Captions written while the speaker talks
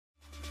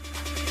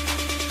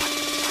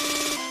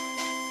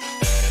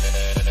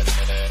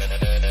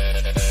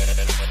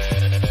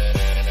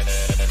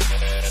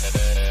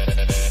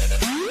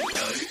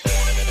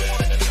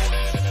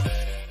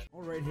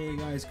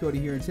Cody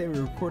here, and today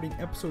we're recording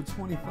episode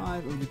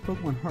 25 of the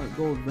Pokemon Heart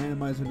Gold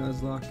Randomized with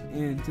Nuzlocke.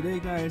 And today,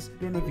 guys,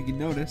 don't know if you can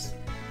notice,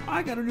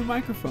 I got a new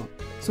microphone,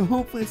 so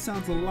hopefully it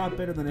sounds a lot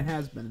better than it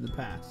has been in the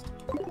past.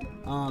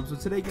 So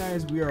today,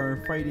 guys, we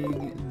are fighting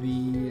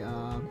the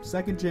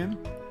second gym,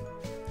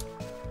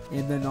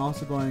 and then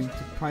also going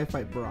to probably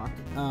fight Brock.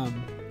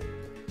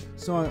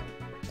 So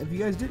if you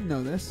guys didn't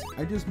know this,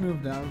 I just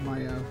moved out of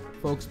my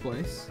folks'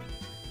 place,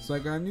 so I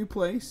got a new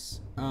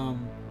place.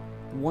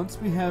 Once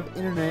we have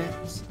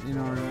internet in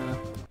our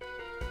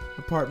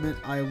apartment,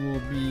 I will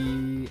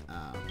be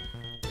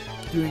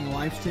doing a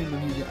live stream of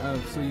you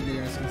so you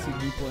guys can see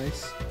the new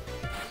place.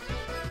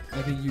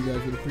 I think you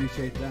guys would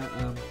appreciate that.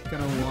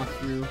 Kind of walk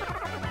through.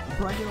 I'm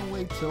probably gonna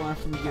wait till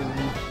after we get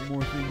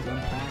more things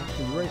unpacked.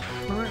 Because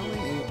currently,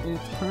 in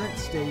its current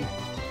state,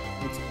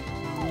 it's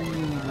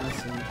really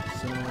messy.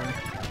 So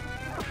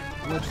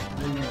let's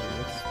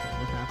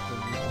look after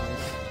the new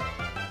place.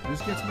 It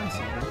just gets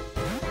messy, right?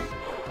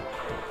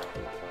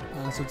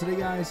 So today,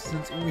 guys,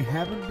 since we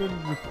haven't been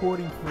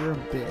recording for a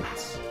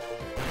bit,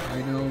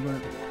 I know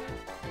that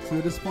to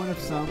the disappointment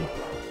of some,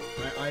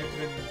 I've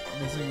been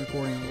missing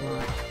recording a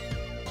lot.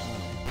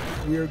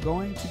 We are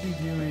going to be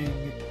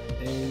doing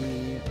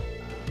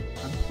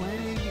I'm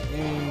planning a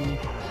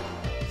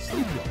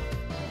Sleepwalk.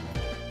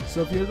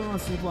 So if you don't know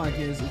what Sleepwalk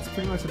is, it's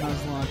pretty much a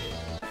Nuzlocke,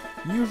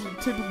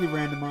 typically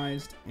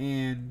randomized,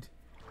 and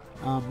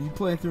you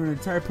play through an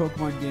entire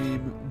Pokemon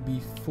game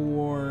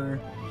before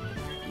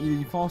either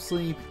you fall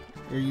asleep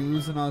or you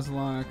lose the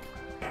Nuzlocke.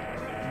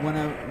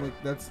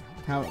 That's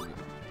how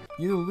you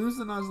either lose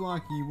the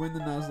Nuzlocke, you win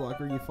the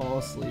Nuzlocke, or you fall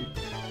asleep.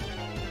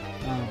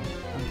 I'm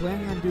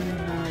planning on doing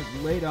that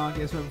late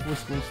August, right before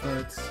school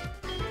starts.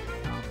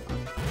 I'm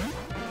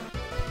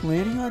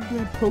planning on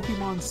doing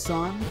Pokemon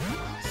Sun,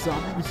 so I'm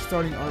going to be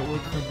starting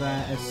artwork for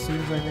that as soon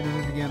as I have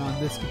internet again on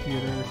this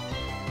computer.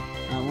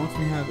 Once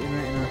we have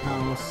internet in our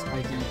house,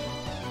 I can...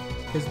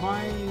 Because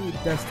my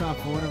desktop,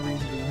 for whatever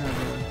reason, doesn't have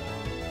a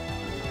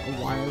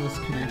wireless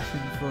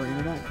connection for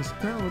internet, because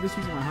currently we're just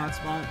using my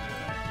hotspot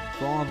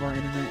for all of our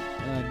internet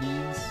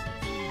needs.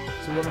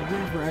 So what I'm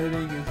doing for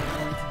editing is I'm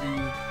going to be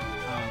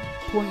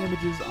pulling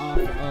images off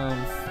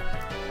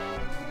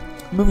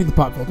of... Moving the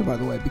pop filter, by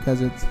the way,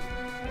 because it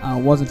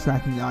wasn't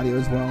tracking the audio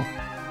as well.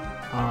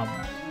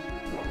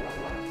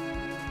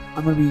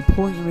 I'm going to be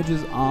pulling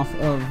images off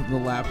of the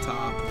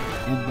laptop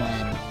and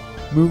then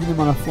moving them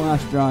on a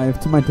flash drive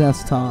to my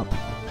desktop,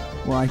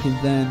 where I can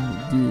then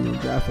do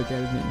graphic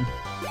editing.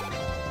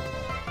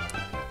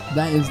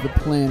 That is the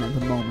plan at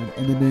the moment,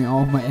 and then doing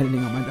all of my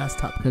editing on my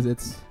desktop because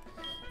it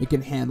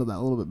can handle that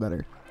a little bit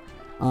better.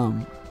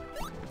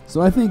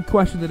 So I think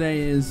question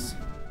today is,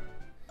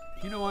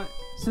 you know what?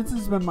 Since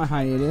it's been my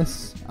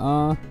hiatus,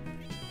 what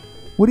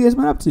have you guys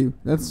been up to?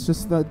 That's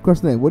just the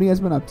question today. What have you guys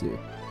been up to?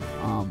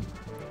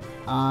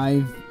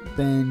 I've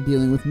been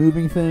dealing with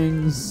moving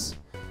things.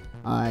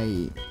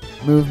 I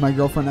moved my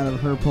girlfriend out of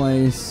her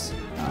place.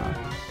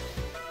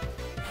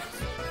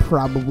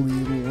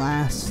 Probably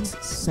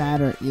last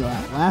Saturday. We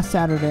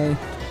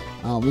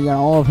got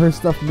all of her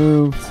stuff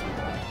moved.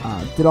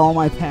 Did all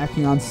my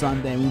packing on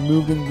Sunday. We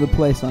moved into the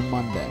place on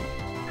Monday.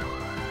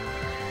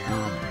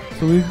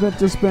 So we've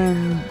just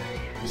been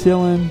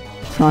chilling,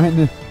 trying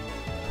to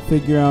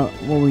figure out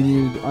what we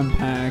need to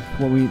unpack,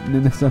 the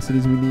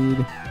necessities we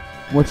need,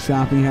 what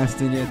shopping has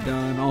to get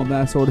done, all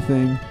that sort of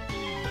thing.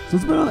 So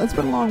it's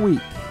been a long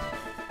week,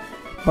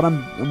 but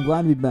I'm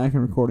glad to be back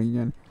and recording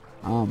again.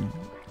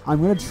 I'm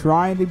gonna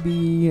try to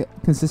be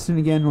consistent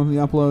again with the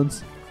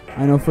uploads.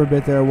 I know for a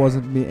bit there I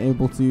wasn't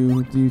able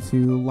to due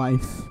to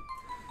life.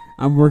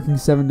 I'm working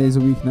 7 days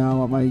a week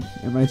now at my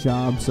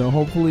job, so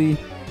hopefully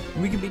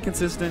we can be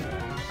consistent.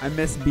 I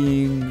miss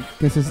being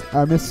consistent.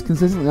 I miss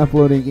consistently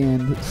uploading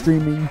and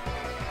streaming,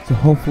 so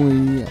hopefully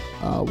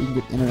we can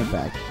get internet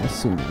back as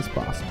soon as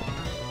possible.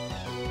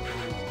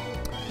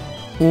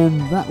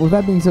 And with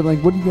that being said, what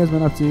have you guys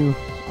been up to?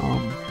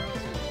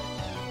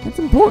 It's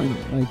important,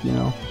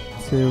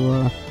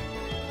 to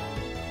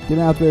get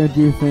out there and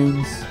do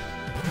things,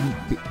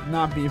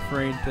 not be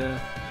afraid to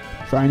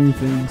try new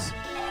things.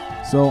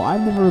 So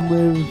I've never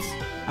lived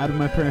out of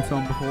my parents'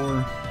 home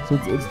before, so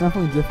it's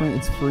definitely different.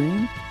 It's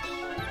free.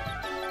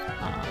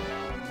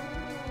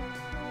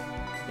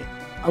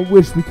 I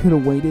wish we could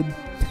have waited.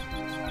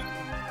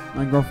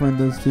 My girlfriend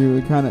does too.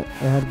 It had to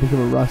be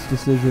a rush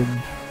decision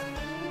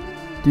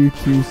due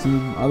to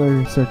some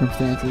other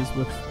circumstances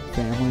with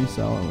family,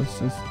 so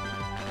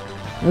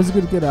it was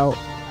good to get out.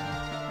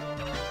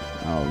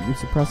 Oh, you're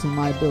suppressing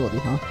my ability,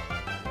 huh?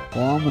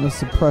 Well, I'm gonna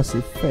suppress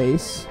your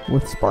face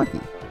with Sparky.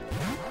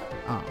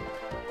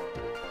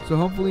 So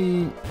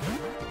hopefully,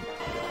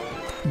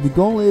 the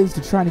goal is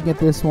to try to get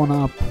this one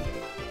up.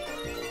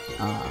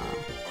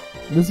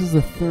 This is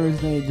a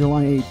Thursday,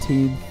 July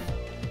 18th.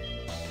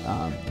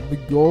 The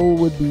goal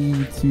would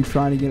be to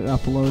try to get it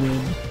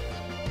uploaded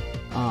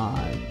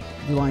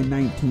July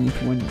 19th,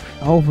 when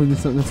hopefully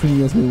that's when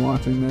you guys will be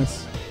watching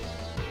this.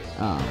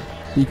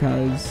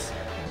 Because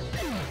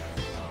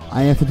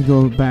I have to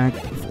go back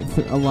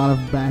a lot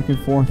of back and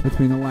forth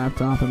between the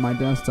laptop and my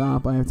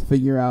desktop. I have to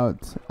figure out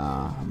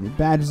how many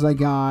badges I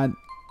got,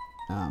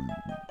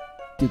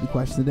 do the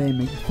question of the day,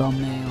 make a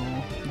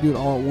thumbnail, do it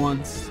all at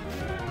once.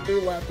 Do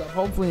the laptop.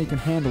 Hopefully it can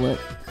handle it.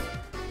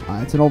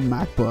 It's an old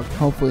MacBook.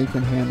 Hopefully it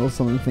can handle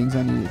some of the things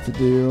I need it to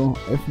do.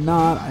 If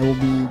not, I will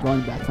be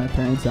going back to my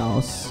parents'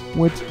 house,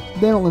 which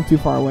they don't live too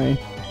far away.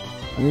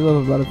 They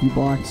live about a few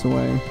blocks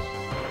away.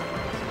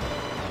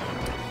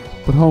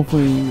 But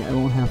hopefully I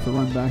won't have to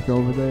run back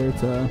over there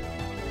to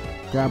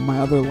grab my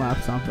other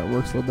laptop that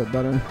works a little bit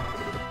better.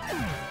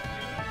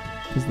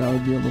 Because that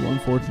would be a little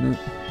unfortunate.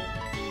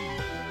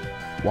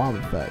 Wild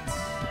effects.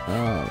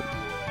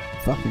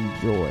 Fucking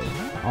joy.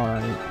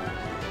 Alright.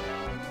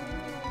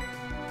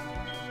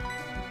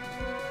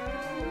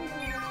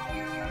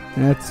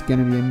 That's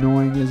gonna be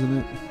annoying, isn't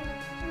it?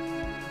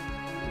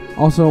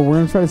 Also, we're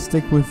gonna try to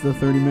stick with the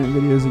 30-minute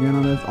videos again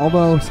on this.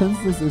 Although, since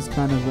this is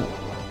kind of a...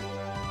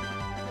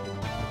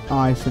 Oh,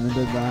 I shouldn't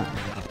have did that.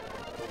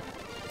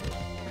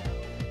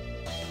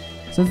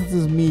 Since this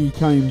is me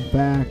coming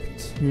back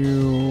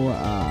to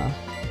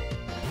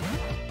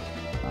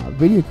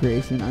video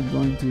creation, I'm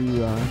going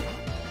to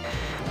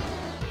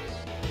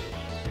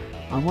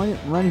I'm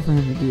ready for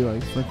him to do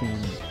like freaking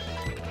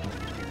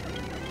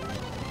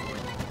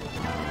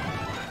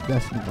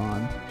Destiny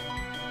Bond.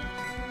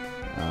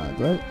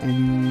 Do I have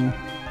any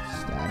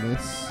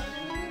status?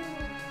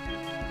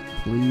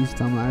 Please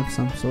tell me I have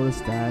some sort of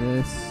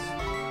status.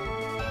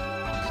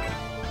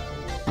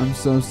 I'm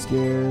so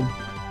scared.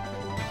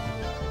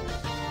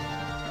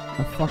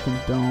 I fucking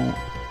don't.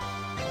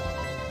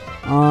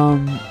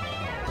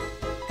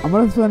 I'm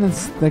gonna throw in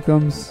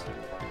Thickums.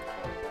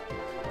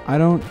 I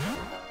don't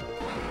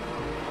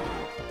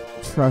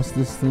trust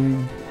this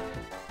thing.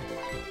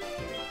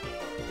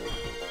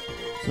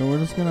 So we're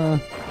just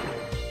gonna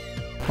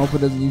hope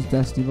it doesn't use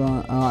Destiny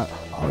Bond. Oh,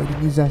 it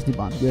can use Destiny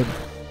Bond. Good.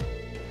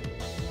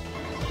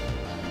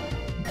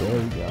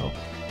 There we go.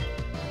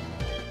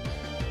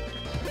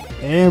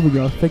 There we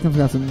go. Thickums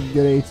got some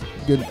good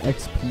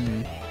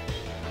XP.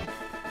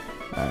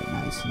 Alright,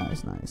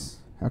 nice.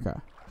 Okay.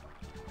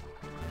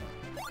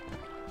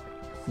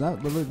 Is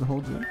that literally the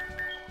whole gym?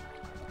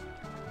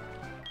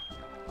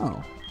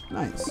 Oh,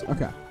 nice.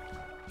 Okay.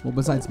 Well,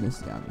 besides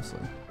Misty, obviously.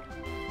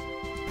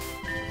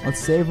 Let's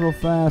save real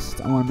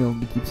fast. I want to be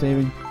able to keep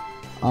saving.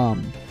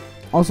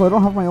 Also, I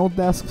don't have my old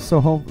desk, so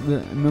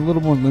I'm a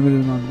little more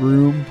limited on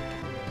room.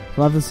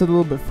 So I have to sit a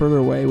little bit further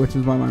away, which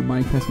is why my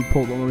mic has to be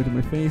pulled all the way to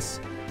my face.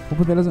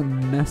 Hopefully that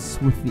doesn't mess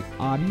with the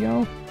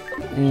audio.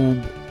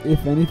 And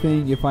if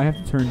anything, if I have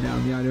to turn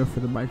down the audio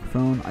for the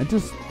microphone, I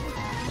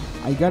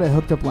got it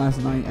hooked up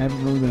last night. I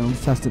haven't really been able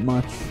to test it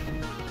much.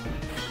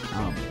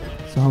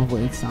 So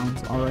hopefully it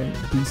sounds alright,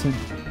 decent.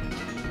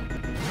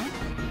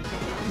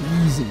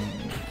 Easy.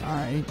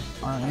 Alright.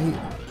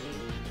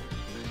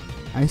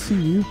 I see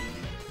you.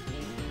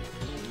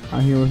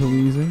 Out here with a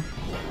wheezing.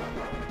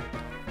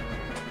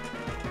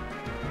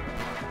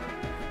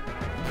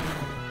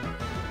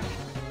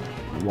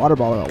 Water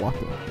bottle got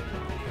locked up.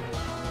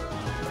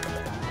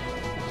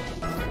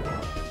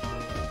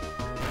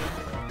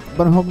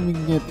 But I'm hoping we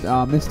can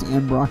get Misty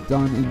and Brock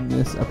done in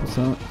this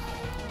episode.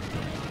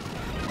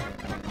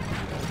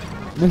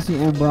 Misty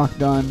and Brock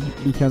done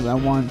because I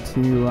want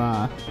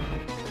to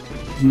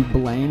do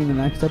Blaine in the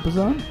next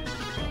episode.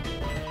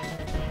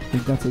 I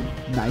think that's a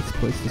nice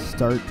place to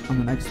start on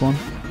the next one.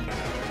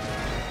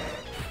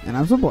 And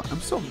I'm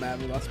so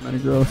mad we lost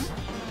Metagross.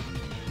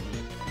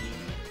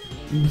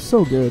 He was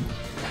so good.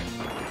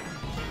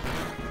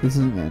 This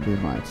isn't gonna do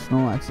much.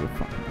 Snorlax is a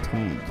fucking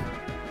tank.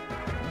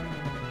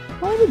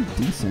 Well, I did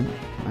decent.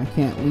 I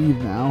can't leave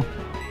now.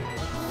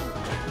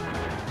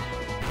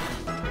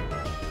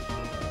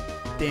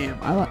 Damn,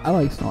 I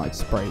like Snorlax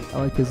Sprite. I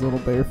like his little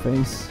bear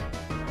face.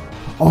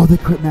 Oh, the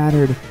crit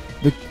mattered.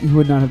 He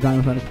would not have died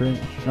without a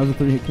crit. That was a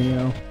 3-hit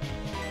KO.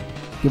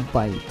 Good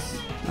bites.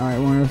 Alright,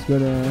 we're gonna go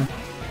to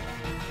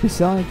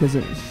Cresselia because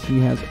she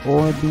has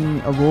Aurora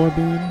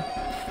Beam.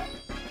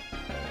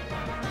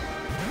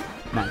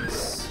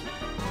 Nice.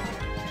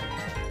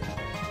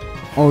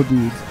 Oh,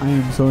 dudes, I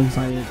am so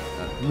excited.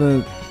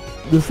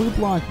 The sleep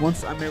block,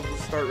 once I'm able to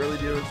start really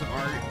doing some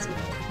art,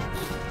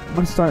 I'm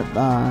going to start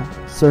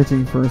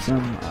searching for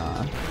some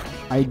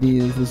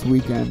ideas this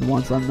weekend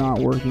once I'm not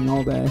working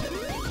all day.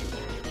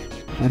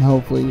 And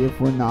hopefully if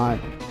we're not,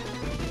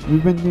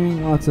 we've been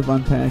doing lots of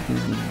unpacking.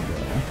 And,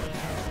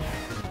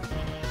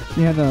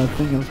 we had a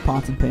thing of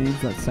pots and pans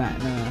that sat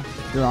in a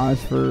garage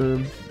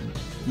for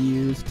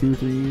years, 2 or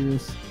 3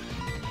 years.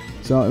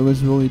 So it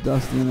was really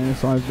dusty in there,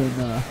 so I've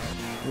been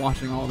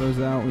washing all those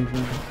out. We've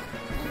been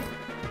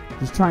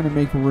just trying to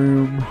make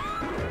room,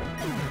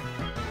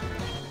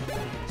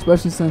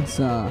 especially since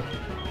for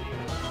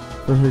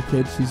her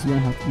kid, she's gonna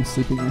have to be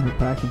sleeping in her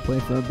pack and play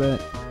for a bit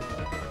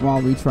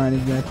while we try to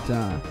get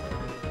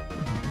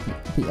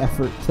the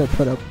effort to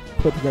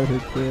put together her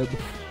crib.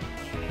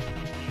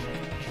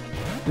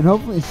 And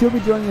hopefully she'll be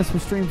joining us for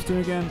streams too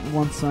again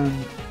once I'm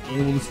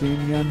able to stream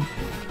again,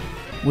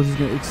 which is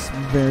it's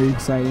very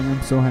exciting.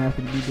 I'm so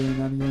happy to be doing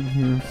that again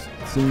here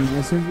soon.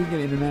 As soon as we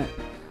get internet,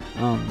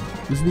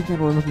 This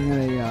weekend we're looking at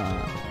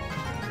a,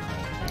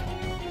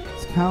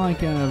 it's kind of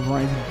like a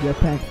Verizon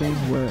jetpack thing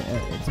where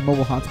it's a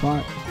mobile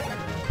hotspot.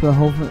 So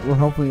we're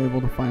hopefully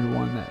able to find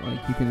one that like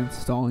you can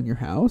install in your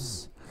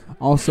house.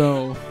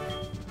 Also,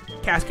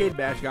 Cascade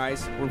badge,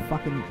 guys. We're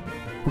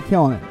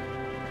killing it.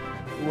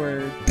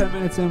 We're 10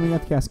 minutes in. We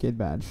got the Cascade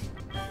badge.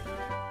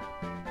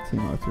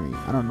 Team 03.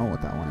 I don't know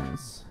what that one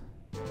is.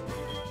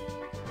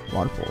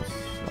 Water pulse.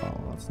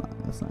 Oh,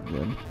 that's not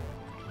good.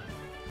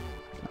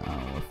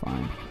 We're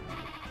fine.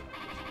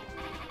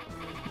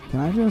 Can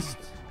I just?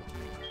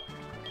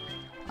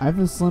 I have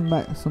to swim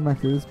back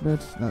through this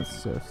bitch.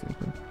 That's so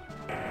stupid.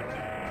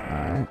 All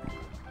right.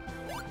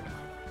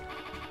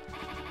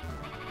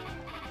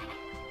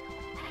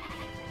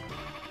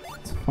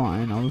 It's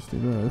fine. I'll just do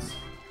this.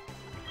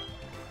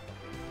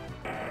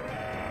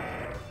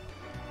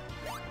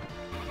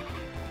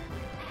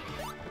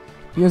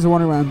 If you guys are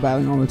wondering why I'm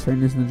battling all the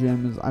trainers in the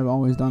gym, is I've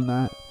always done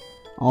that.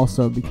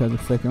 Also because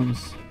of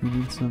Thickums, you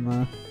need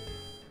some.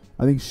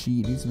 I think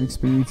she needs some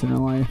experience in her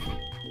life,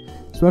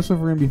 especially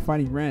if we're gonna be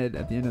fighting Red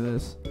at the end of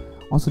this.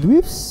 Also, do we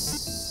have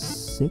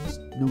 6?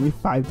 No, we have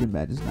 5 gym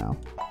badges now.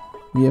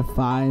 We have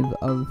 5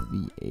 of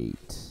the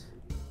 8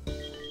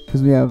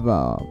 because we have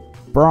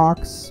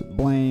Brock's,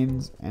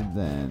 Blaine's, and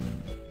then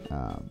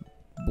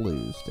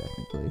Blue's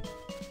technically.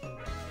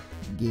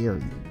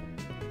 Gary.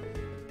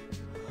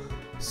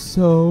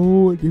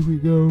 So, did we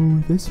go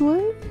this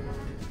way?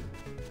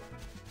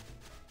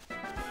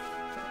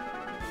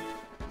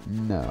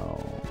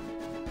 No.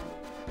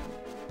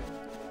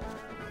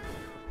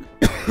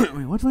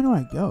 Wait, which way do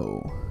I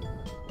go?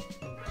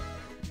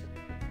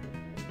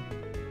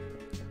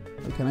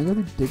 Wait, can I go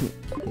to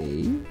Diglett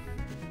Cave?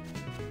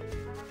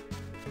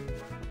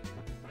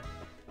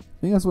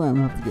 I think that's where I'm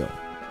gonna have to go.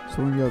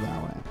 So we're gonna go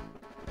that way.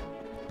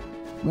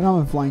 But I'm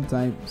a flying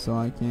type, so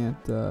I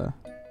can't,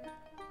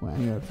 wait, I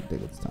need to go to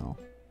Diglett's Tunnel.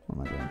 What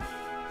am I doing?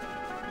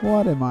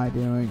 What am I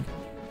doing?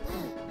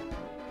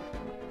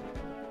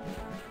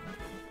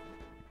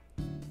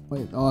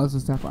 Wait, oh, that's a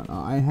step on.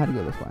 Oh, I had to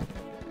go this way.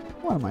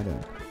 What am I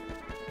doing?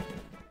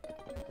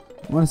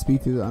 I want to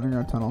speed through the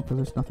underground tunnel because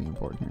there's nothing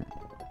important here.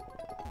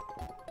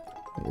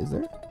 Wait, is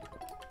there?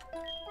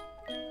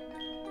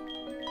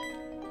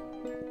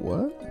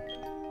 What?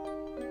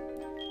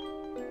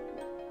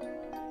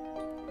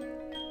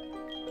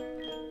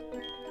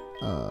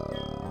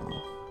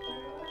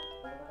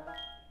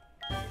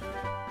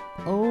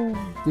 Oh,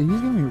 did he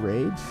give me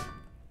rage?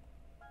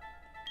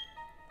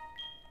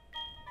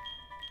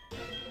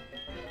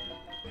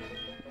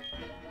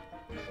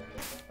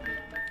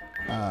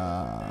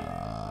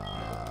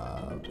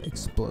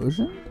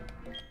 Explosion?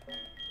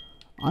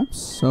 I'm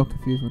so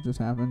confused what just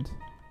happened.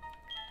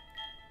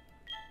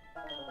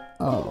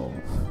 Oh.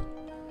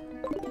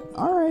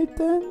 Alright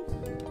then.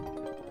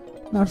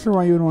 Not sure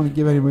why you would want to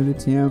give anybody the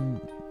TM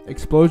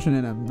explosion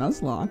in a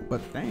Nuzlocke,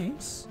 but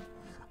thanks.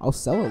 I'll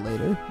sell it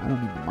later. I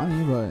don't need the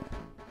money, but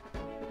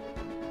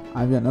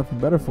I've got nothing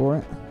better for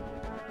it.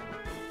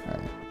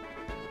 Alright.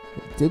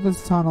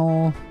 Diglett's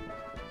Tunnel.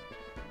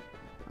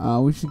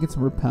 We should get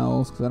some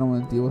repels because I don't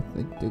want to deal with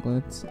the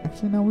Diglets.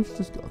 Actually, no, we should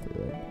just go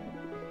through it.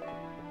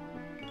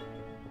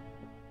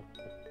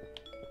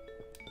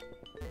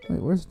 Wait,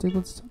 where's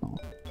Diglett's Tunnel?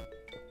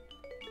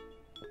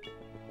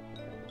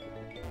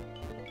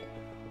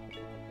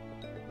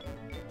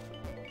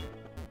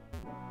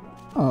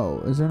 Oh,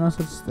 is there no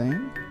such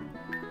thing?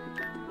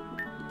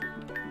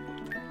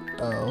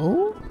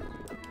 Oh?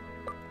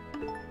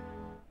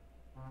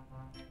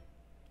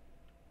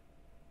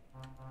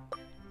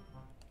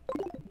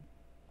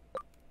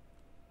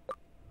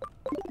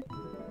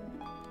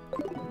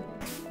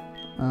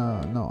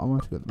 No, I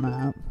want to go to the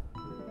map.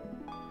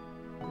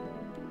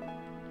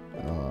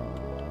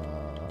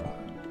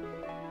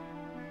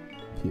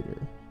 Computer.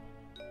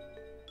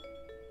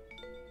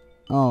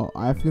 Oh,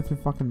 I have to go through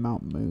fucking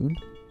Mount Moon.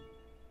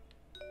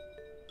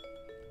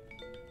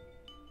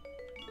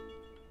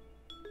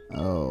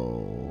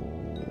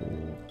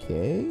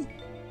 Okay.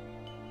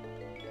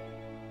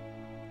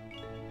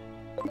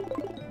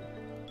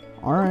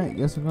 Alright,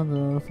 guess I'm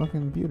on the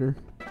fucking computer.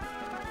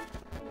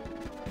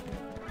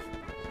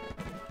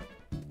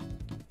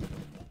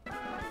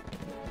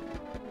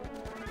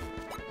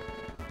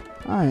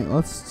 Alright,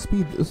 let's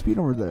speed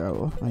over there.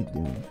 What am I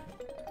doing?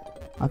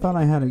 I thought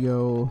I had to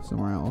go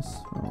somewhere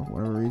else for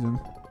whatever reason.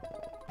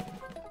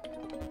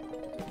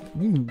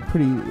 I'm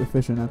pretty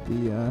efficient at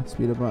the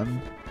speed up button.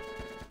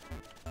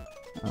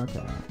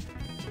 Okay.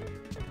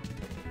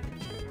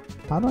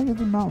 How do I get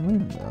to Mount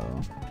Moon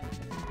though?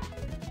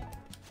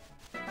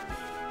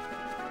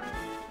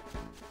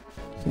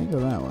 Can't go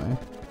that way.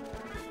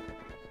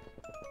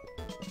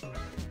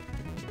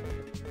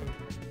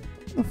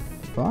 What the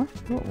fuck?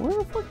 Where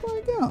the fuck do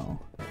I go?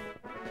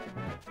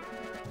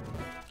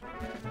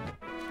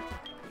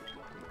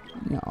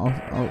 Yeah,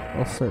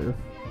 I'll serve.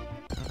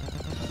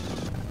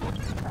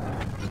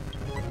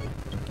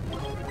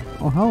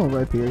 Oh, hello,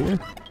 Rhyperior.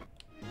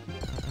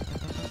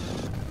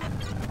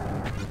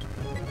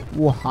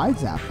 Well, hi,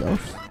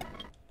 Zapdos.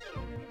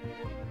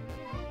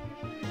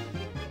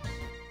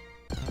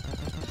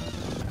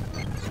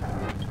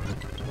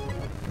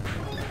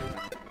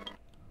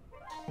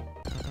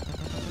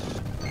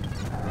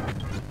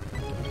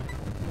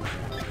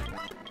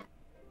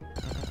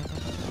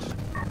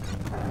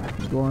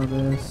 ignore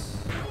this.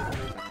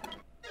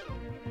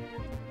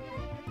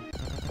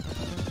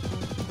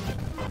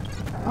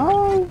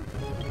 Oh,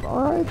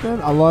 alright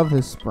then. I love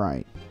his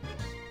sprite.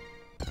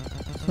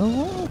 So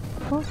where the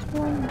fuck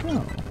do I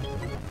go?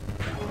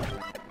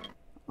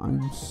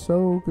 I'm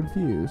so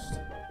confused.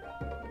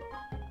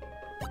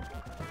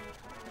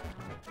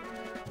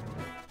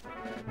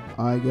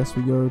 I guess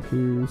we go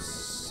to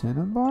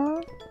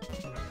Cinnabar?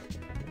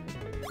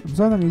 I'm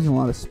sorry that I'm using a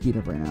lot of speed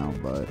up right now,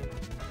 but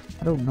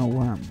I don't know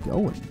where I'm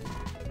going.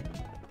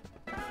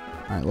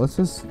 Alright, let's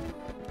just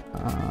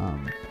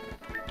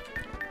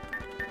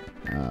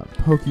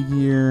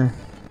Pokegear.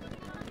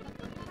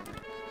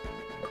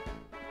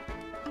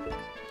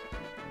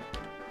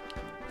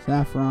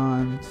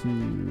 Saffron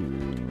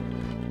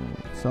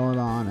to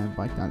Celadon and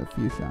bike down to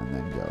Fuchsia and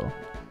then go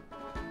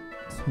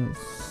to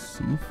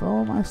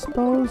Seafoam, I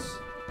suppose?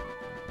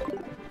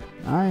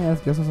 I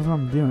guess that's what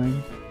I'm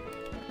doing.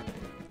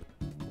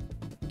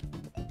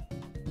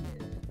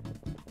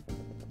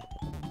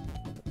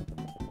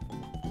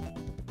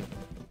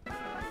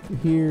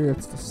 Here,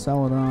 it's the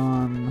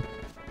Celadon.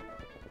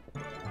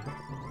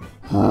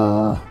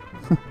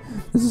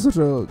 This is such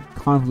a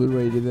convoluted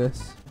way to do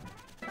this.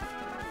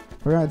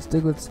 Forgot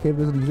Stiglett's cave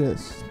doesn't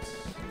exist.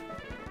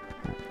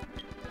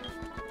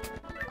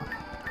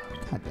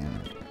 God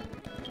damn it.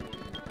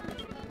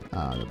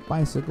 The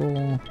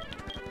bicycle.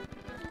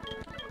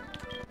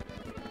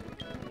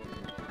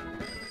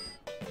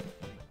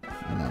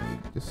 And then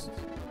we just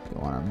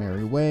go on our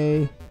merry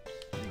way.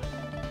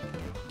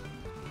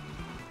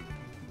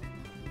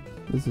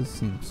 This just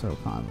seems so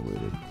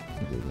convoluted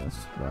to do this,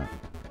 but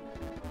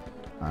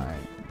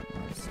alright,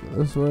 let's go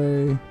this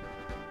way.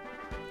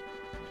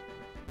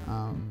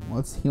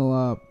 Let's heal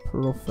up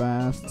real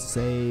fast,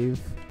 save.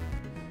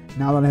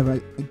 Now that I have a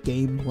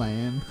game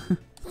plan.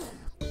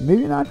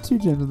 Maybe not 2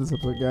 gyms in this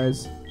episode,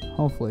 guys.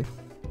 Hopefully.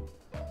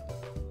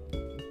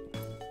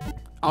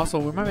 Also,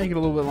 we might make it a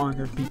little bit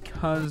longer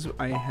because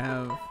I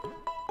have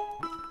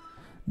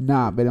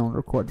not been able to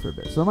record for a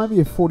bit. So it might be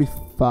a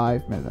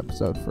 45-minute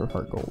episode for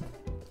Heart Gold.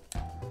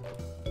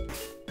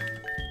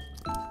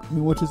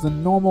 Which is the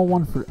normal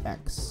one for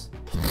X.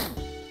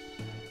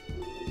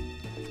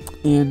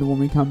 And when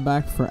we come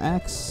back for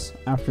X,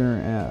 after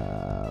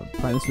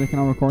probably this weekend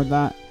I'll record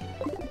that.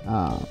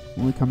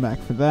 When we come back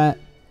for that,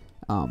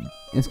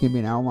 it's going to be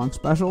an hour-long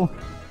special.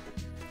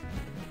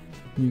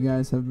 You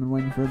guys have been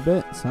waiting for a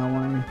bit, so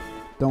I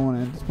don't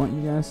want to disappoint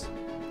you guys.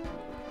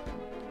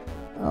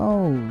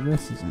 Oh,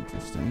 this is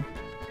interesting.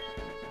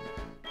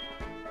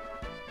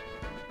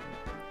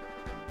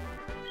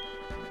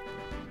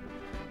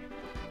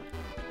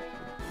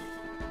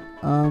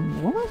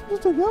 Where am I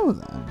supposed to go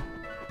then?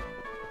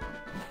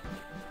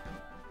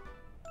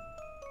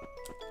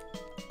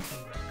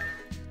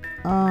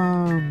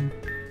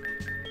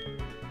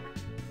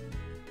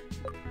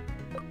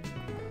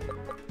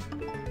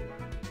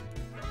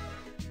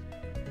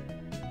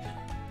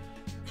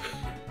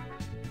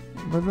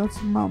 But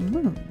that's Mount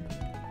Moon.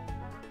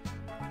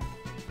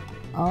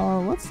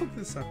 Let's look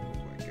this up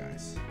real quick,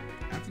 guys.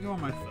 I have to go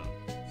on my phone,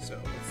 so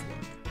let's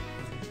look.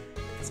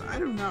 So I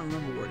do not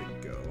remember where to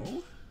go.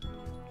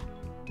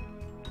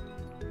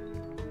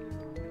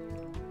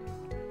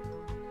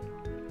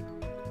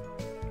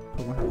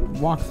 But we'll have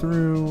to walk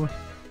through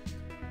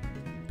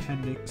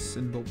appendix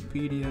and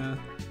Bulbapedia.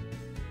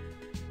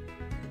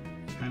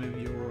 Kind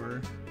of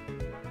your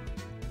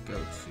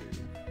go-to.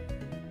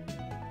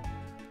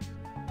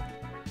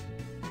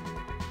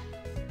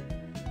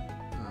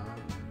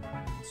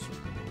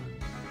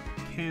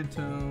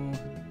 Kanto,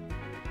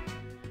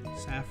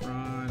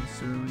 Saffron,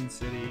 Sterling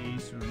City,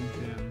 Sterling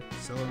Gym,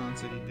 Celadon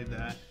City did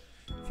that.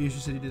 Fuchsia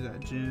City did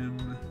that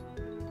gym.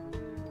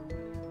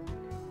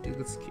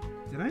 Diglett's Cave.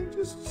 Did I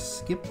just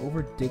skip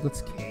over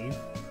Diglett's Cave?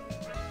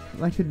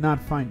 I could not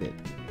find it.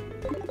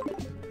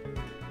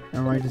 Or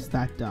am I just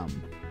that dumb?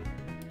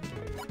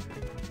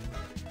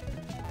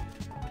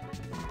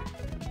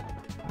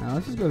 Now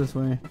let's just go this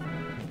way.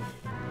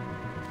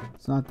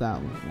 It's not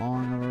that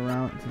long of a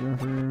route to go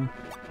through.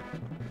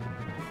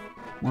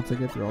 Once I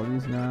get through all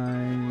these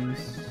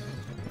guys,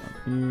 up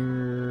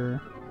here.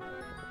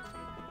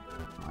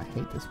 Oh, I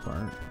hate this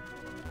part.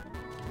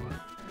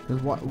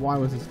 Because why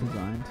was this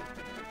designed?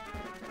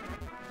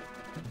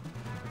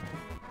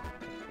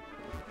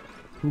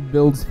 Who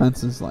builds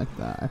fences like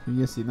that? Have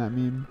you guys seen that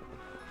meme?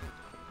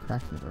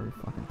 Cracks me every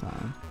fucking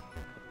time.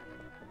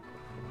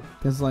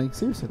 Because, like,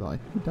 seriously though,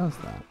 like, who does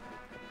that?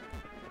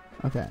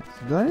 Okay,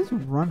 so did I just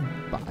run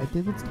by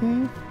David's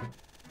cave?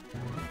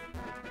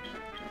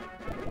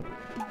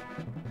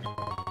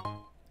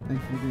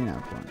 Thanks for the green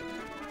apple.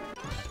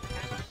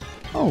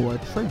 Oh, a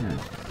trainer.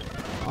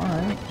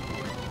 Alright.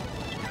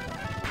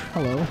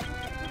 Hello.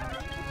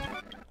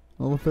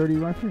 Level 30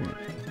 right here.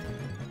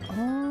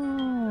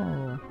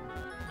 Oh.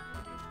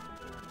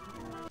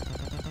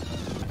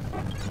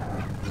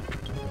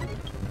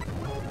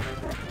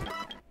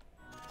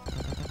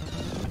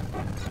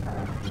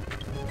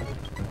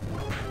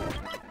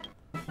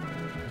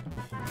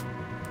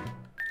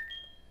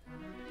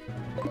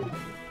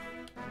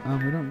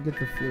 We don't get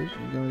the flute.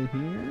 We go to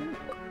here.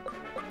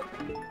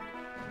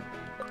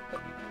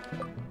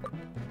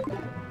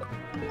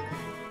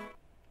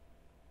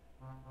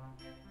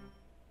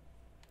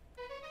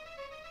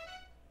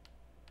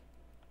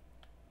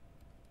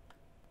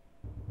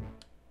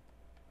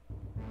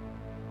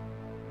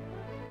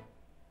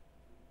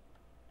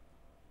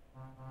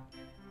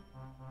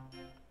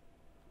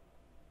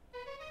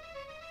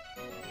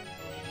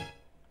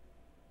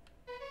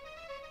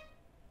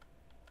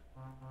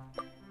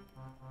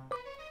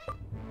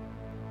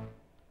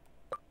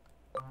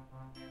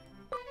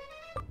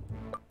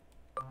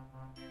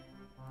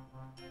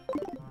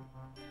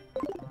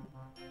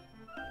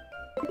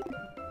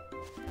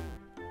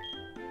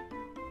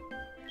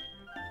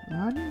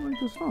 How do you like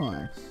the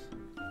Snorlax?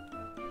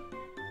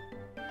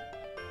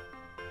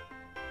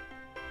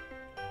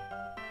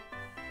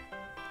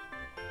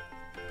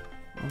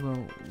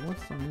 Although,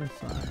 what's on your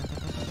side?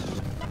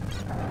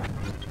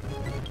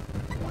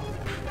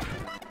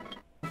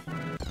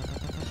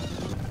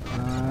 I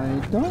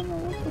don't know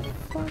what the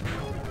fuck.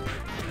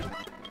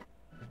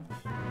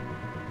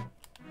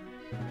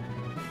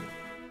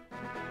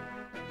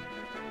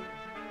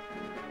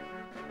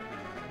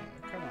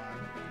 Come on,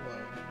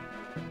 load.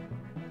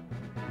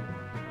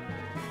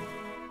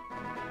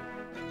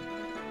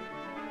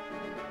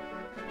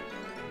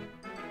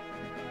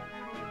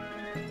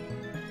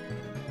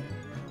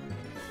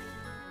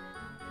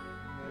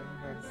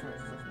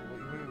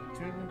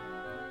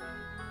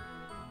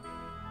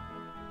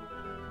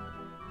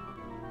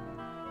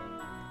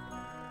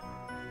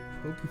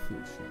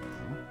 Pokeflute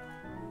channel.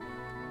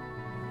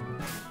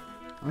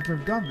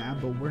 I've done that,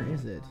 but where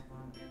is it?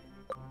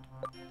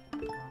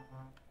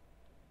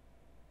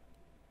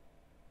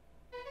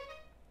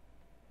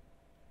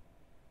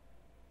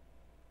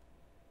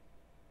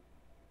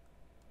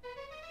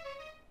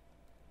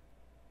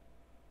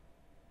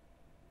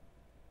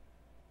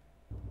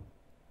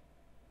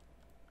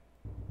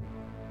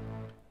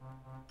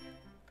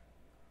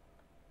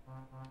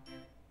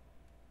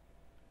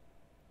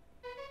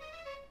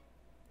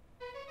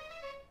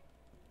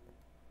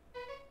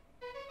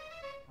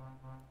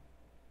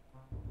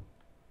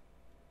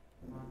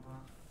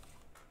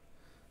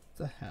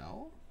 The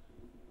hell?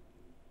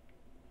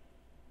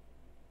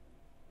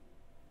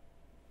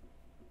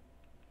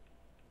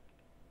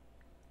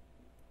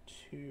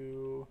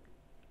 To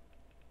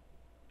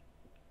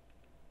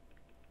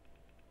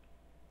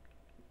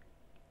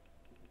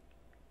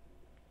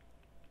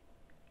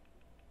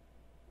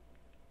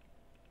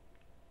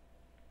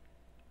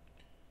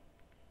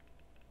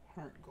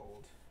Heart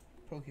Gold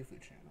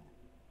Pokeflute channel.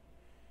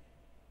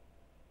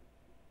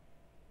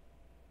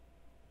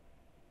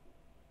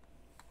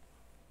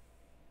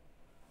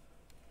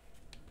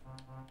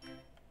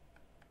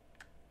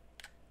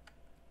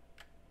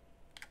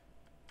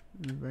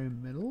 In the very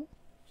middle?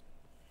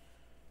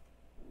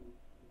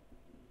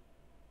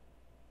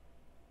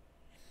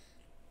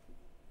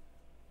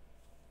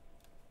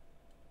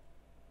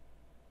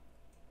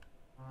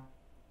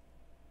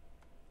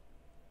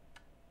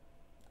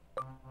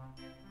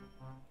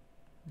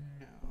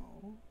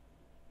 No.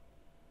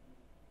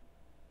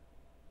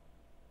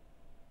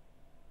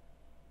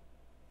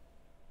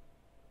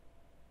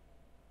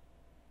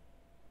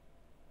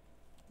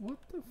 What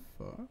the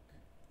fuck?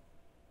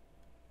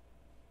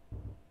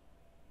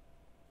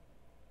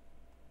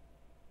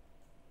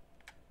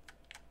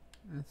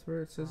 That's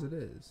where it says it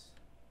is.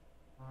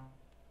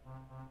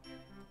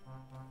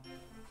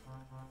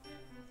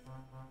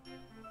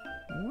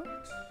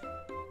 What?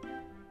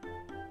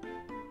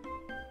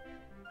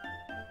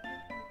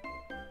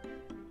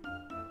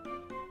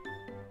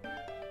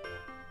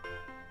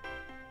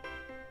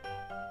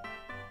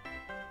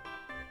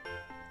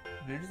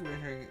 There's the way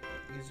to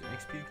use an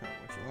XP card,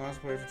 which allows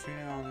players to tune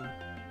in on the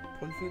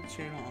Pokeflute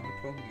channel on the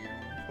Pokegear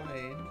when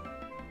played.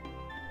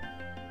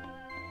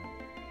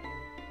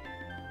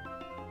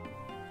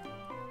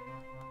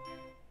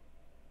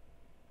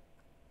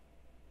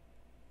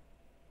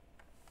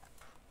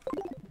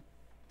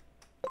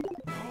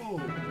 Oh!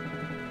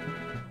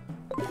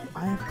 I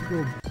have to go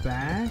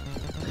back?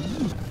 Are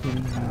you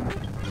kidding me?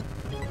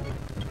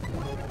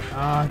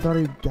 Ah, I thought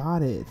he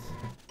got it.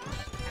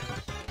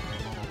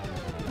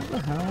 What the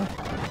hell?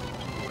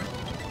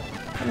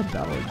 What kind of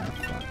battle is that?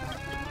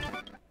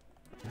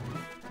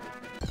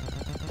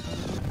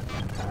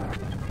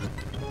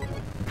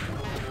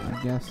 I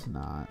guess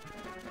not.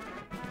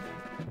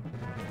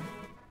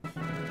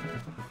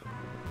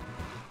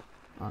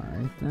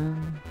 Alright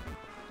then.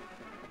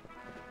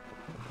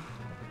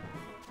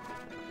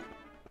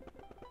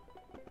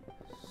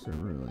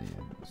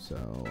 Cerulean.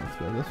 So let's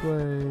go this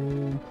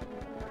way.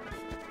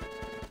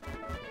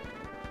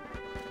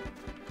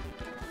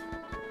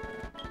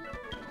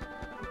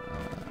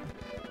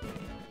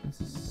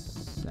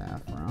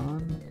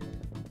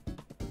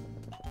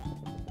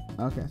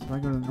 Okay, so if I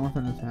go to the north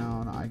end of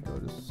town, I go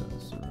to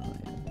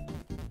Cerulean.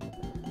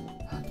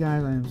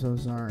 Guys, I am so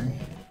sorry.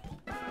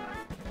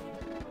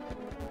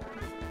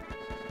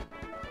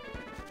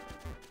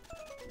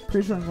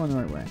 Pretty sure I'm going the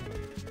right way.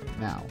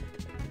 Now.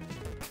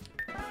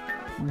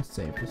 I'm gonna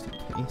save just in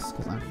case,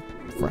 because I'm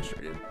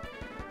frustrated.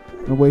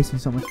 We're wasting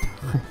so much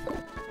time.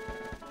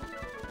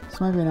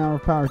 This might be an hour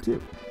of power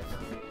too.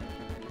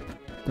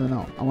 Don't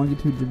know. I want to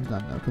get 2 gyms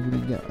done though, because we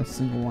didn't get a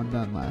single one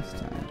done last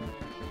time.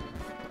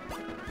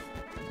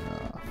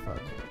 Oh, fuck.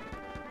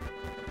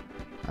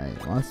 Alright,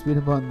 well, I'll speed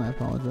a button, I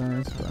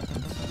apologize, but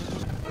it's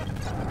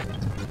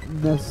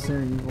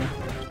necessary evil.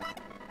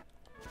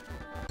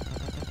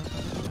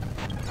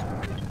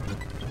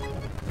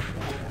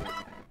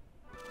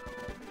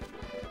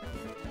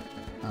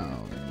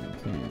 Oh, you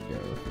can't go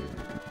through.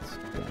 It's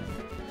done.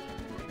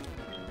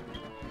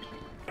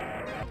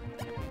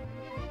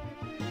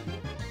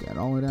 Got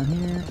all the way down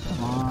here.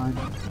 Come on.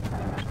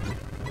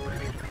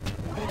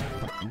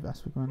 Fuck you,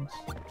 Vespa ones.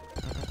 I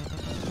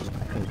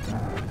hate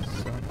that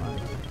so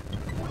much.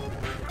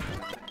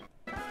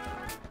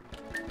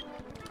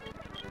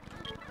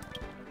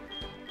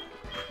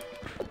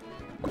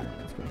 Alright,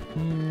 let's go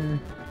here.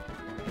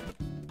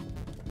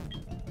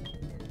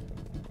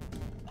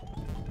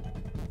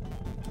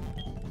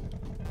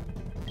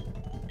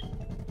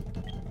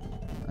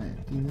 Alright,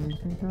 do you need a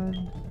card?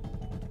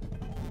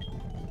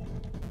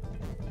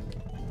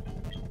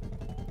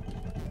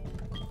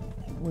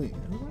 Wait,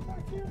 who went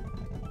back here?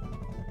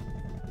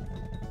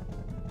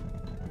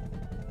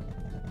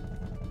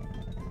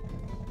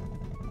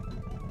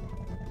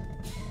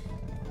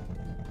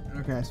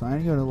 Okay, so I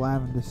need to go to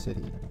Lavender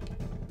City.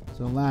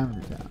 So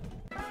Lavender Town.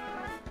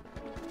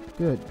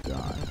 Good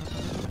God.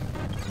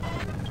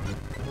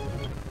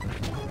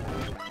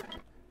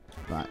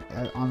 But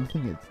on the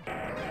thing, it's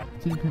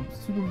two different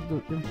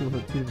people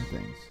for 2 different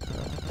things. So.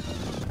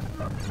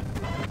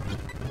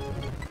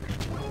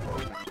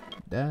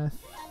 Death.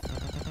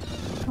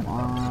 Come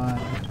on.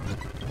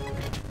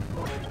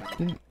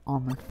 Getting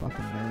on my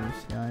fucking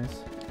nerves, guys.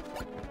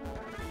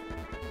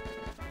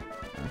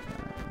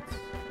 Okay.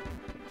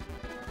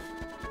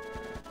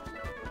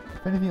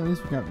 If anything, at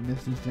least we got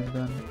Misty's gym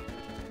done.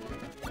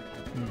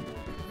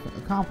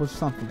 Accomplished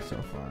something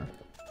so far.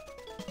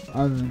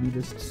 Other than me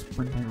just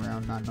sprinting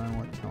around, not knowing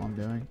what the hell I'm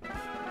doing.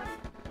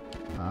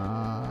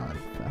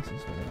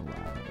 Fastest way to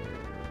Lavender.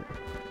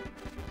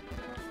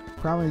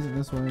 Probably isn't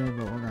this way,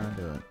 but we're gonna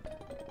do it.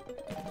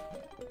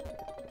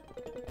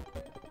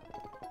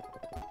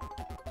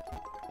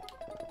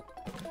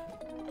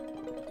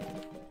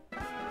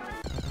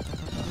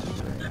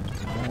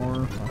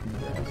 More fucking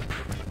grass.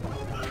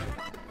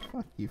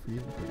 Fuck you for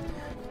using quick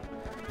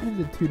attack. I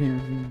did 2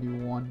 damage, you can do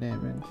 1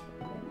 damage.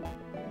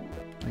 I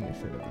think I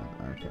should have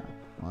done. Okay.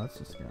 Well, let's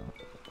just go.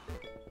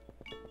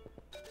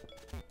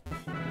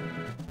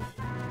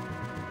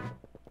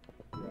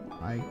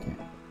 I can't.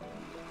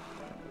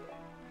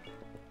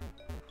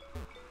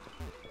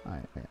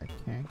 I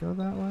can't go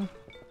that way?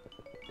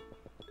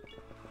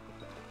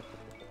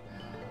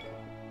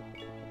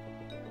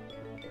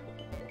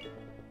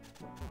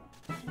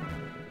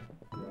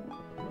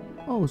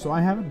 Oh, so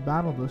I haven't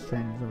battled those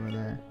trainers over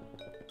there.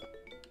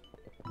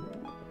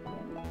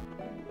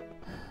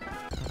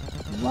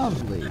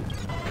 Lovely.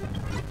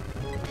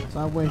 So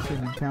I wasted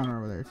an encounter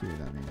over there too,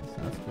 that means.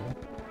 That's cool.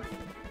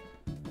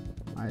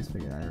 I just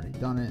figured I'd already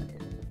done it.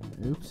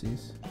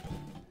 Oopsies.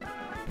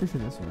 Pretty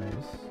sure this way is a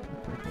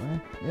quick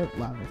way. Yep,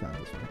 Lavender Town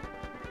this way.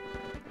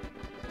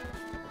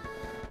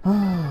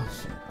 Oh,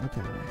 shit.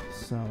 Okay,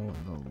 so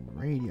the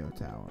radio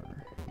tower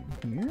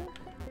in here?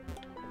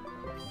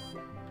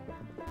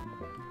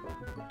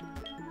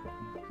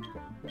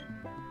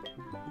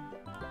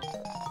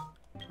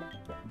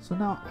 So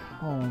now,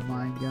 oh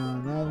my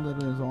god, that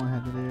literally is all I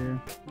had to do.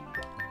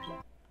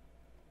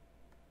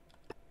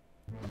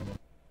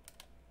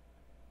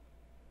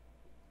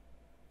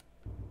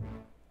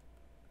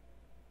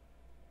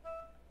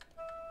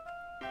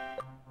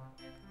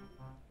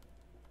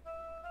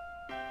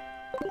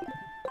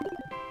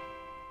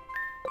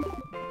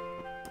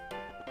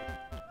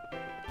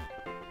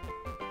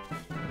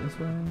 This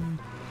way.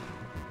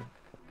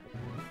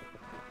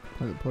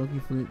 Play the Pokey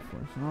Flute for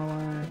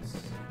Snorlax.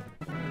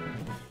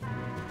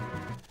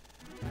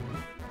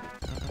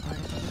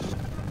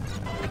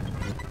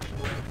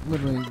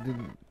 Literally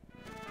didn't.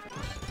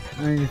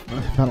 I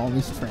got all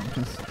these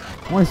trainers.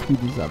 I want to speed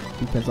these up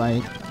because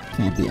I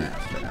can't be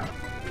asked right now.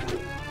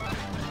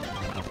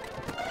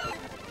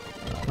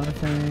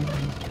 Thing.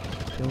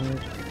 Kill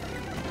it.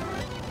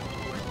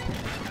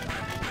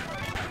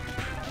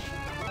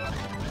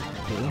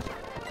 Cool.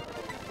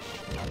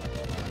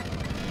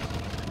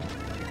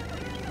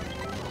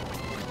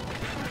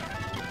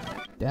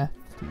 Death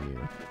to you.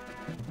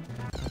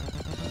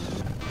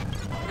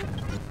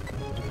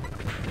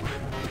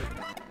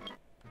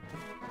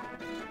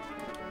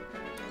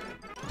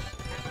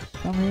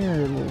 Come here,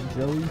 little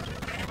Joey.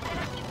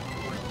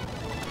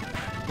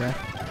 Death.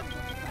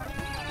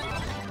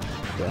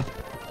 Death.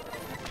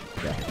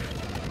 Death.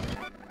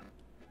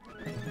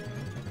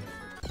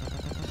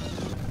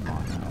 Come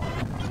on now,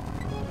 come on.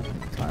 I'm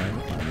tired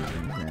of fighting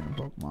these random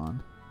Pokemon.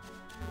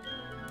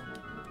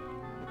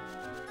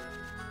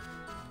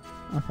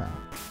 Okay.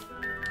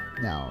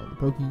 Now, the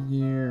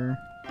Pokegear.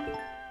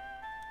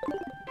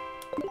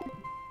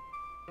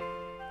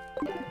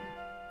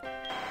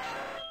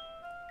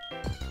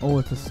 Oh,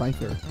 it's a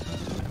Scyther.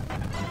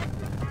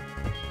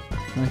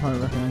 I probably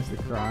recognize the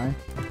cry.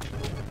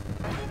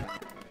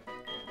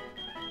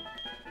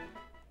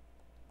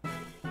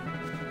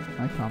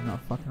 I'm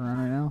not fucking around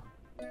right now.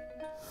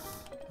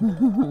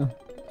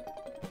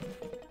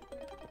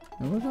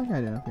 Hey, what's that guy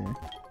doing up here?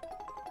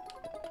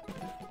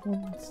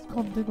 Well, it's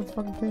called Diggle's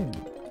fucking cave.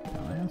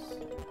 Dumbass.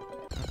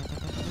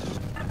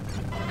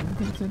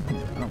 Anything's in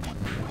here? I don't want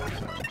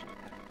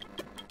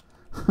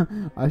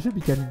to. I should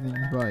be catching things,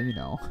 but you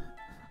know,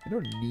 I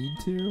don't need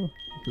to.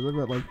 Because I've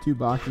got like 2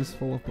 boxes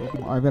full of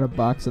Pokemon. I've got a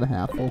box and a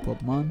half full of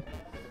Pokemon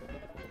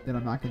that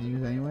I'm not going to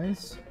use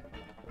anyways.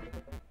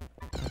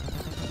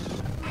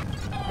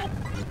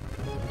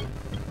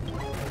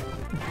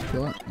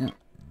 Kill it? Yeah.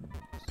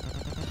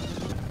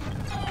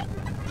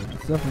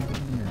 It's definitely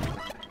in here.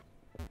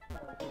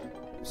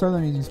 Sorry that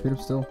I'm using speed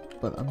up still,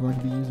 but I'm going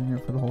to be using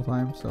it for the whole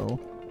time, so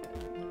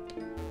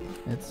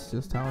it's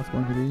just how it's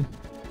going to be.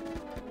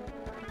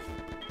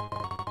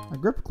 A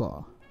Grip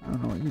Claw. I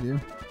don't know what you do.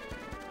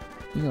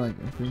 You like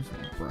improves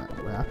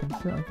wrap and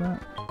shit like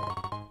that.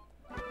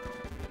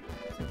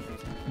 So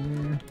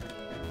here.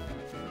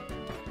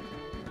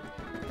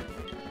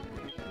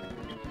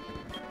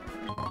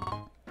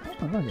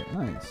 Oh, nugget,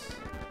 nice.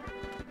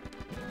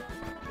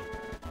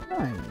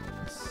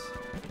 Nice.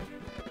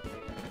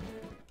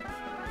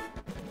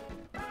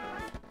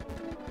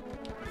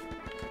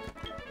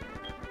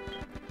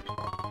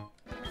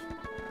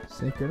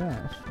 Sacred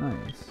Ash,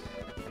 nice.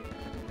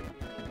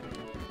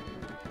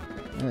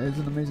 It's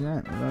an amazing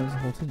art. That is the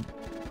whole team.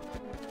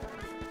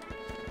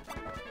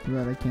 Too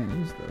bad I can't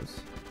use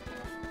those.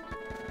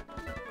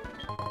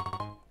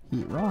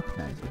 Heat Rock,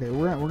 nice. Okay,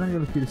 we're gonna go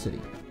to Pewter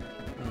City.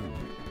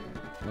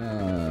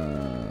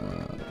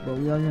 But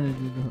we are gonna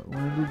do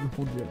the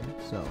whole gym.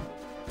 So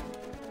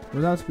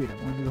without speed up,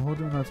 we're gonna do the whole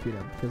gym without speed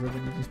up because I've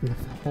been using speed up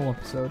the whole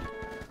episode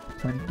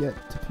trying to get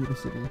to Pewter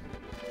City.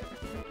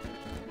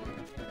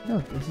 No,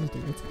 this is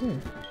David's cave.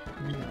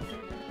 Here we go.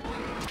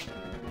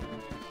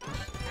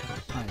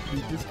 Alright,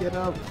 dude, just get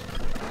up.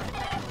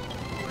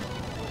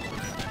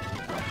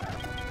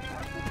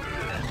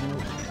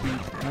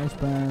 Nice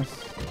pass.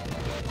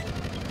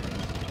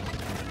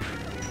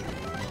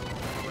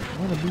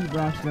 I'm gonna beat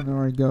Braxton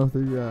or go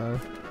through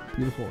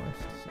Pewter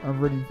Forest.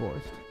 Viridian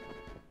Forest.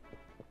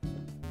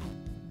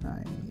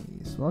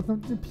 Nice.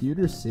 Welcome to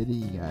Pewter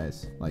City,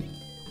 guys. Like,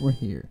 we're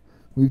here.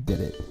 We did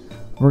it.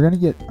 We're gonna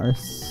get our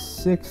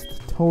 6th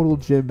total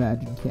gym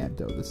badge in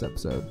Kanto this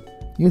episode.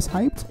 You guys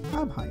hyped?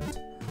 I'm hyped.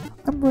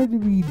 I'm ready to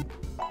be.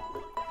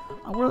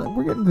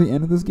 We're getting to the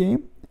end of this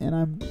game, and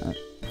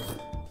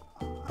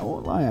I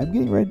won't lie. I'm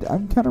getting ready.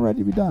 I'm kind of ready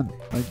to be done.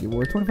 Like,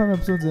 we're 25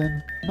 episodes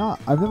in.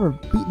 I've never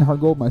beaten hard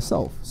gold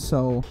myself,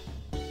 so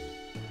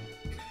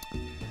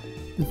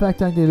the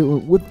fact I did it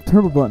with the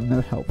turbo button,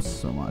 that helps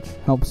so much.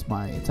 Helps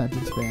my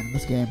attention span in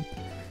this game,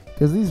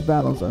 because these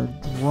battles are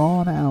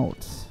drawn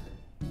out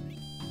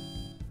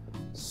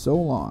so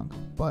long.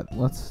 But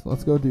let's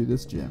go do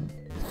this gym.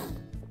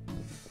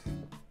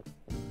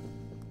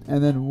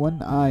 And then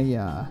when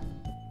I've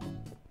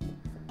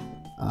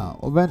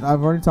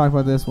already talked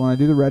about this. When I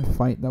do the red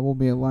fight, that will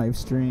be a live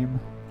stream.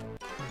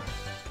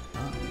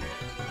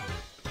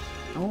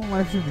 I won't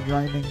live stream the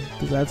grinding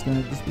because that's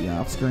gonna just be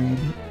off screen.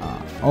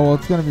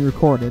 It's gonna be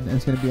recorded and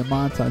it's gonna be a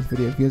montage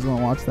video. If you guys want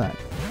to watch that,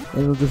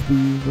 it'll just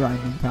be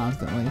grinding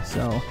constantly.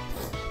 So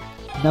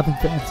nothing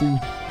fancy.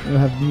 It'll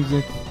have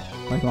music,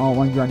 like all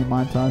my grinding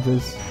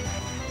montages.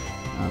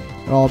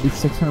 It'll all be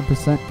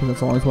 600% because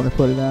that's always what I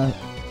put it at.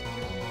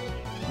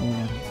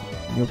 And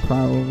you'll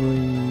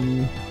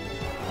probably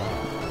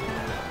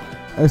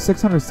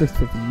 600,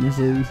 650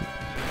 usually.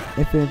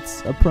 If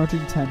it's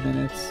approaching 10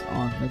 minutes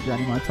on the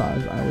grinding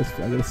montage, I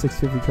go to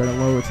 650, try to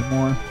lower it to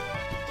more.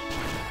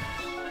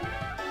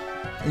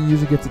 It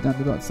usually gets it down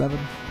to about 7.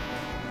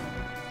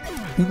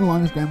 I think the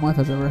longest grind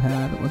montage I ever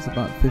had was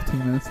about 15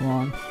 minutes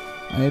long.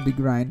 I had to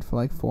grind for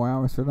like 4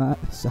 hours for that,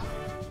 so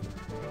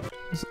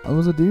it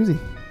was a doozy.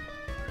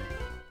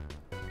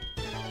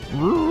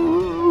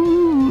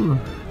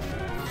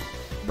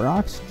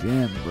 Brock's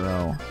gym,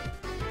 bro.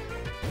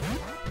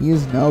 He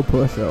is no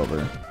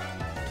pushover.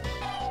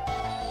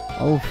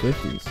 Oh,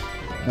 50s.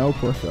 No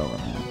pushover,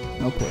 man.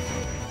 No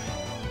pushover.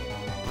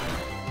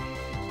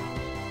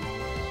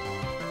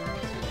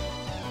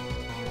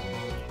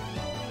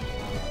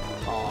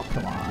 Oh,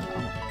 come on.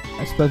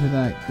 I expected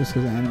that just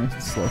because the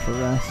animation's slow for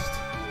rest.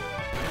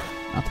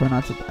 I'll try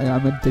not to.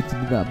 I'm addicted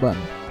to that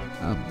button.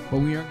 But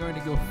we are going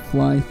to go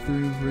fly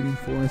through Viridian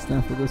Forest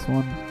after this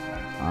one.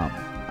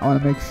 I want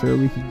to make sure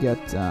we can get.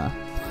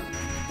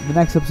 In the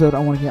next episode, I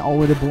want to get all the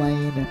way to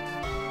Blaine.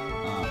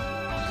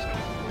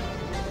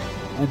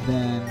 And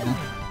then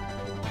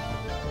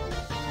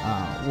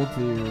we'll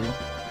do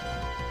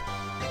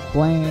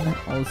Blaine.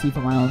 I'll see for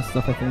my own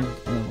stuff, I think.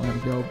 And then we're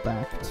going to go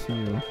back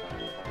to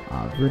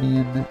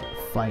Viridian,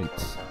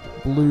 fight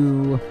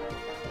Blue,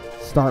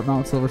 start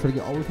Mount Silver, try to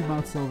get all the way through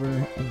Mount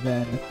Silver, and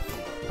then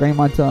Grand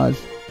Montage,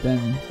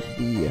 then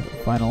the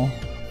final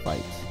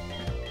fight.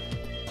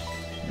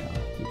 No,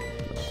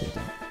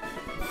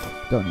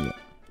 don't need it.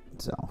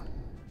 So,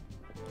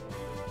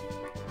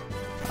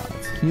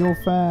 heal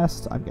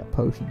fast. I've got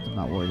potions. I'm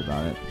not worried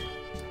about it.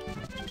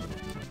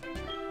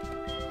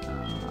 I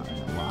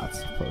got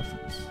lots of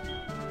potions.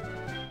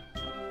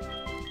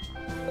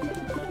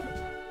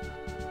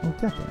 Oh,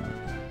 goddamn.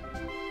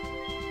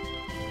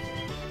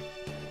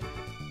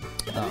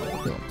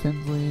 Kill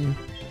Tinsley.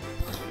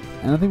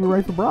 And I think we're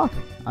ready for Brock.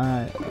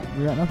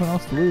 We got nothing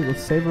else to lose.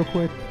 Let's save real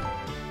quick.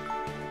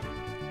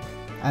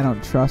 I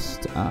don't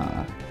trust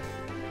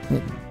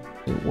it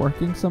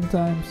working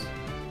sometimes.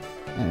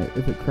 And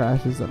if it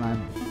crashes, then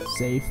I'm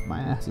safe. My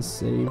ass is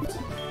saved.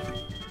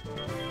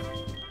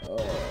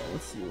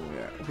 Let's see where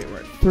we're at. Okay, we're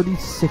at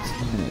 36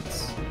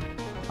 minutes.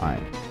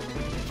 Alright.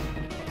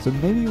 So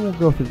maybe we'll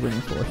go through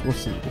Reinforce. We'll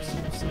see.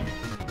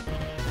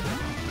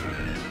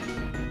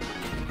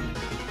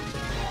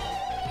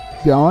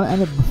 Yeah, I want to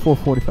end it before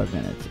 45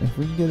 minutes. If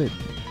we can get it,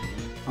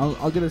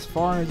 I'll get as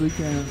far as we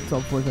can until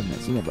 45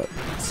 minutes. So we have about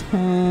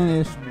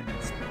 10-ish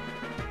minutes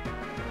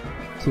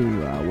to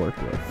work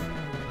with.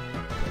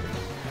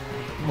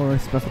 More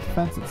special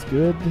defense, it's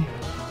good.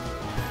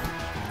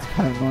 It's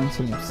kind of annoying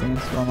seeing a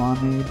sandstorm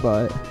on me,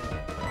 but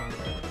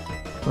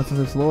since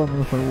it's low, I'm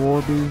going for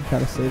Warby. Try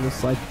to save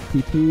this like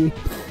PP.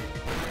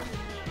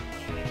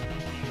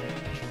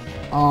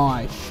 Oh,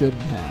 I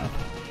shouldn't have.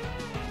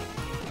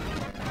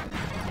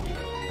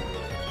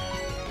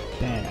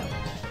 Damn.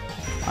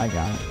 I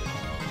got it.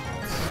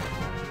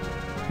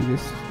 He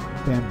just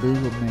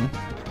bamboozled me.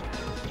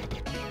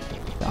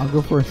 I'll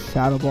go for a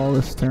Shadow Ball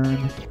this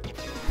turn.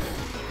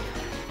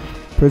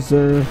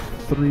 Preserve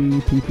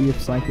 3 PP of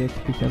Psychic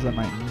because I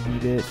might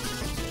need it.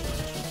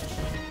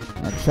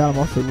 And Shadow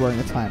Ball should work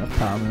a time of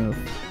power move.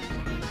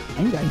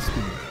 I need Ice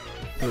Beam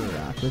for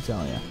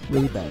Cresselia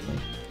really badly.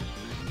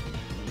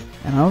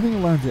 And I don't think it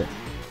learns it.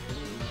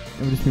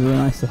 It would just be really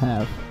nice to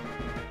have.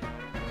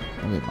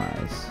 Look at my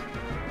eyes.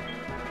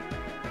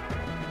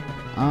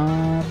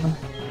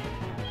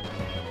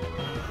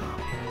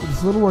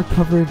 It's a little more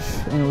coverage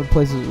and it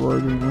replaces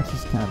Roaring, which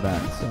is kind of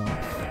bad. So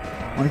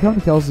when I come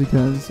to Kelsey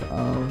because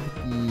of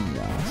the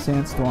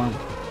Sandstorm,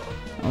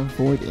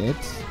 avoid it.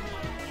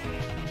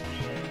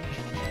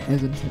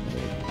 Is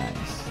intimidating.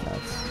 Nice.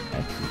 That's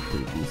actually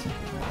pretty decent.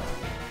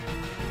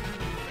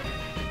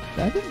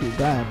 That could be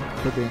bad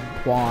for being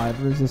quad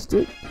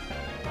resisted.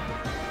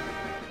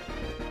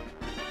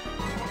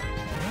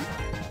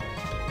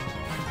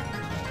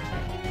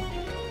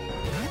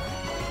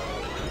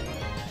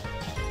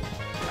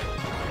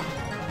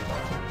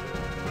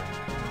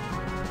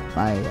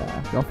 My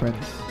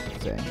girlfriend's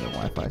saying the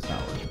Wi-Fi's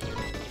not working.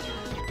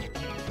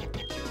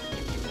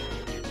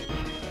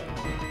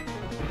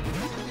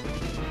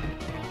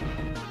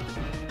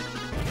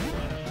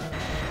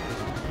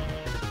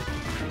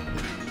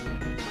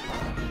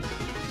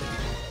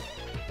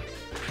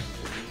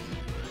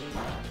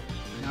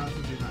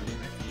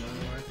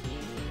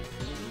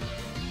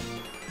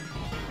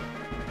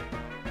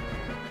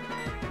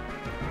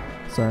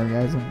 Sorry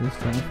guys, I'm just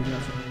trying to figure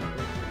out something.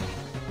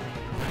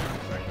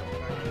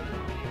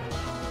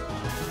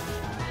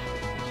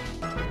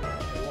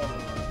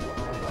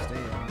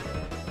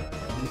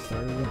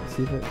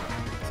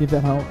 See if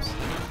that helps.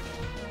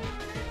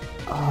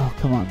 Oh,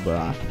 come on,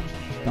 Brock.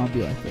 Don't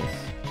be like this.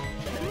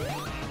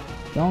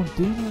 Don't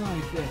do me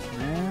like this,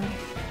 man.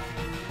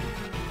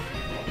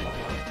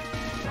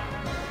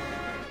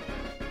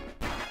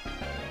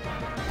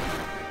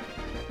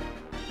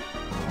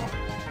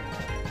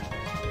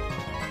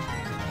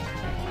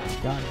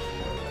 Got it.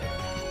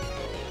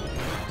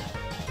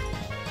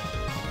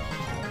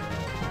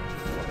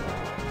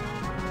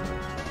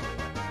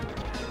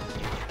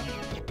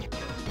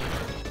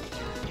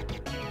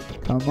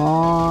 Come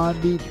on,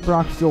 beat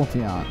Brock's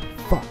Jolteon.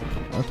 Fuck.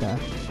 Okay.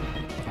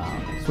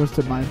 Switch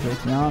to my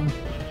Jolteon.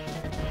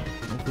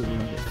 Hopefully we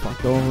don't get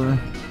fucked over.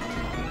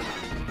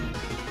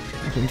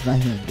 Okay, he's not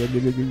here. Good.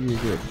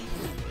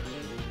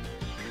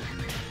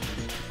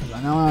 Because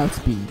I know I have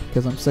speed,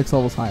 because I'm 6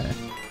 levels higher.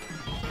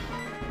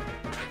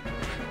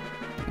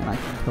 And I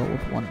can kill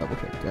with 1 double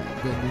kick. Good.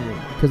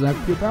 Because I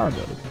have pure power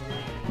ability.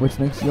 Which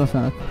makes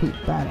Jolteon a complete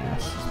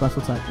badass.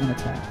 Special attack and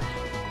attack.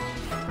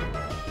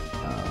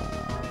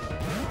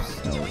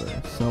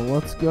 So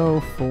let's go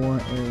for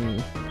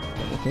a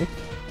double kick.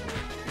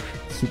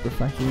 Super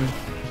effective.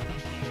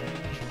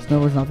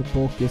 Snover's not the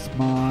bulkiest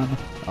mon.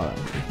 Alright,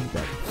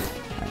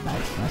 alright,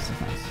 nice.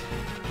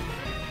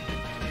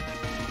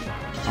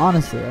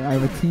 Honestly, I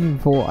have a team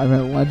full. I've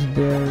got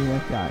legendary.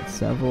 I've got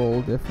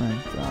several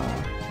different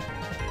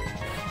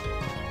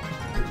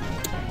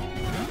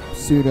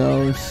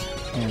pseudos,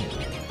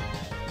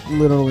 and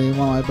literally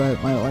one of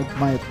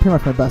my pretty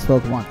much my best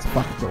Pokemon is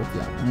fucking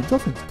Jolteon. I mean,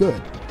 Jolteon's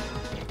good.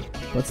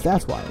 But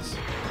stats wise,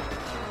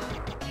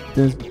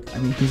 he's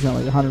got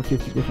like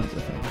 150 difference, I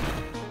think.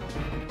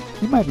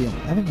 He might be,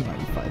 I think he might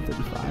be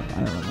 535.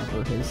 I don't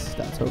remember his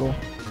stat total.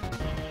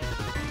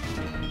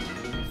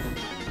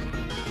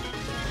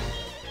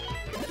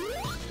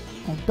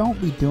 Oh, don't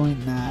be doing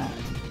that.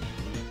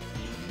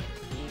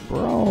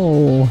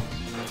 Bro.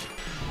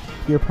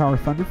 Pure Power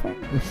Thunderfang?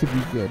 This should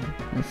be good.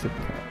 This should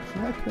kill.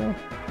 Should I kill?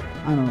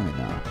 I don't really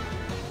know.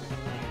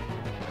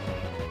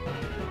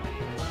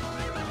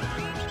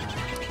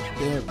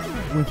 there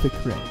with the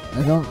crit.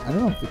 I don't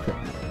know if the crit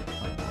matters.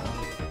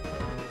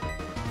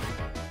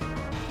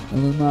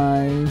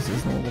 Randomized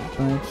is a little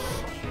bitch.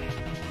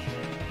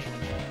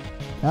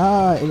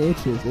 Ah, it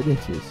itches. It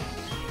itches.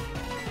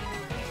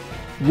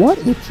 What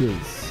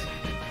itches?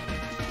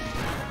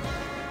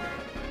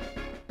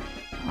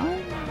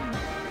 I'm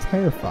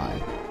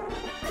terrified.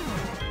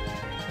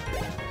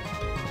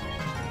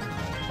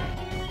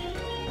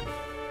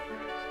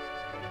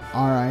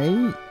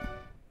 Alright.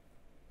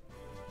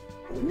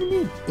 What do you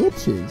mean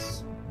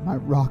itches? My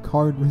rock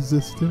hard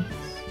resistance?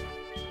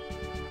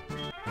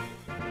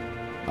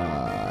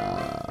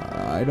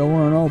 I don't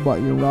want to know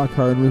about your rock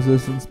hard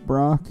resistance,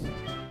 Brock.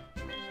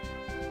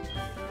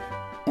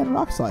 And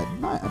rock slide.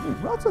 I mean,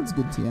 rock slide's a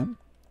good TM.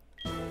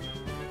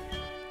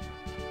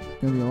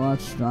 Gonna be a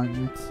lot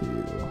stronger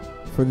too.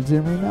 For the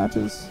gym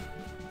rematches?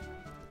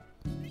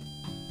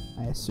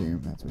 I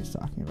assume that's what he's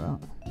talking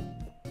about.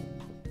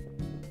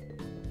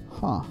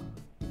 Huh.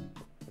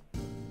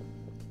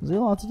 Is there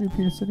a lot to do,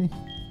 Peter City?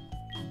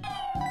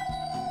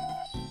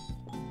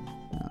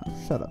 Oh,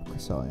 shut up,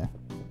 Cresselia.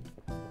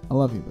 I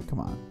love you, but come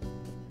on.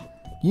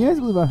 You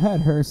guys believe I've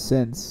had her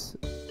since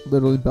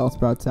literally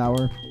Bellsprout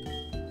Tower.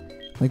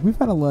 Like, we've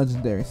had a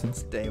legendary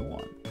since day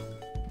one.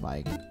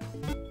 Like,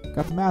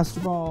 got the Master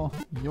Ball,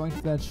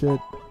 yoinked that shit.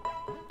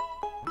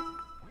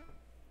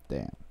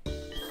 Damn.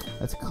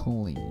 That's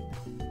clean.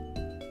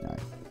 Alright.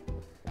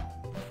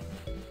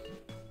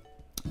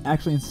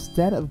 Actually,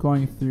 instead of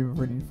going through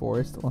Viridian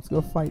Forest, let's go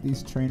fight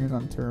these trainers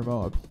on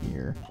Turbo up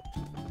here.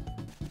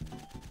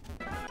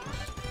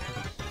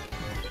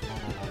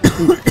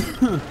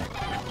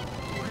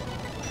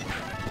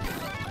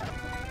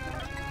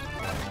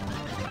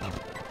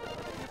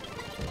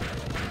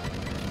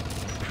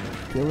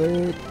 Kill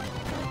it.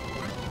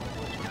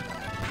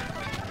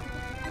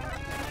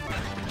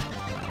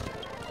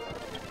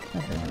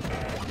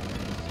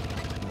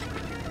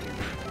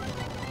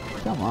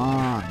 Come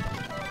on.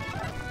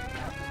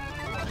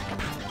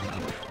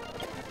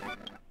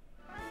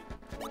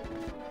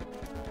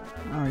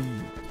 Are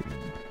you kidding me?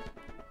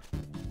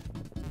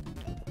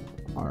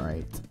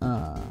 Alright,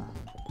 I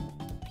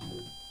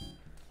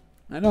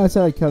know I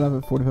said I cut off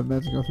at 45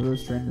 minutes to go through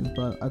those trainers,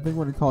 but I think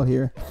we're gonna call it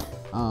here.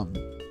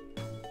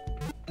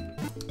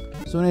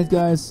 So anyways,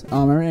 guys,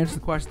 I'm gonna answer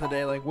the question of the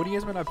day, like, what have you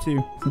guys been up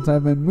to since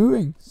I've been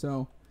moving?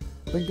 So,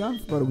 I've been gone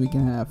for about a week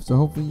and a half, so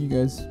hopefully you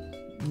guys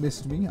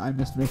missed me. I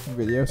missed making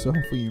videos, so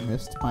hopefully you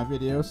missed my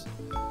videos.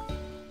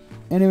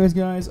 Anyways,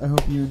 guys, I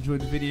hope you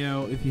enjoyed the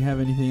video. If you have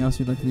anything else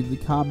you'd like to leave in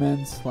the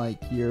comments,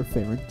 like your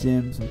favorite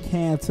gyms from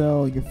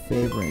Kanto, your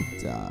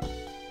favorite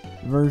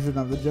version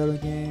of the Johto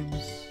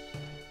games.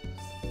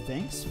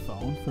 Thanks,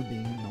 phone, for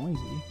being noisy.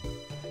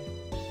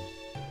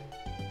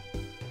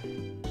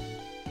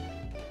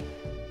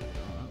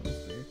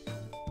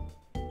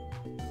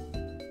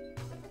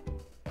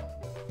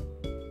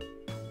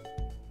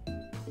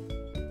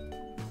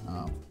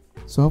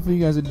 So hopefully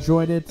you guys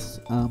enjoyed it.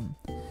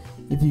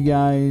 If you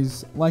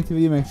guys liked the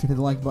video, make sure to hit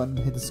the like button,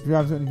 hit the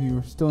subscribe button if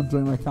you're still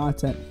enjoying my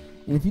content.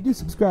 And if you do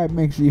subscribe,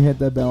 make sure you hit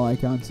that bell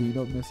icon so you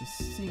don't miss a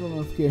single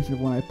notification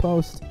of when I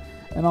post.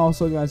 And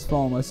also, guys,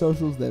 follow my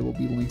socials. They will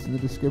be linked in the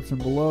description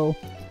below.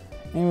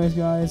 Anyways,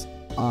 guys,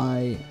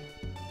 I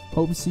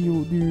hope to see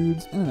you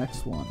dudes in the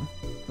next one.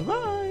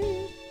 Bye-bye!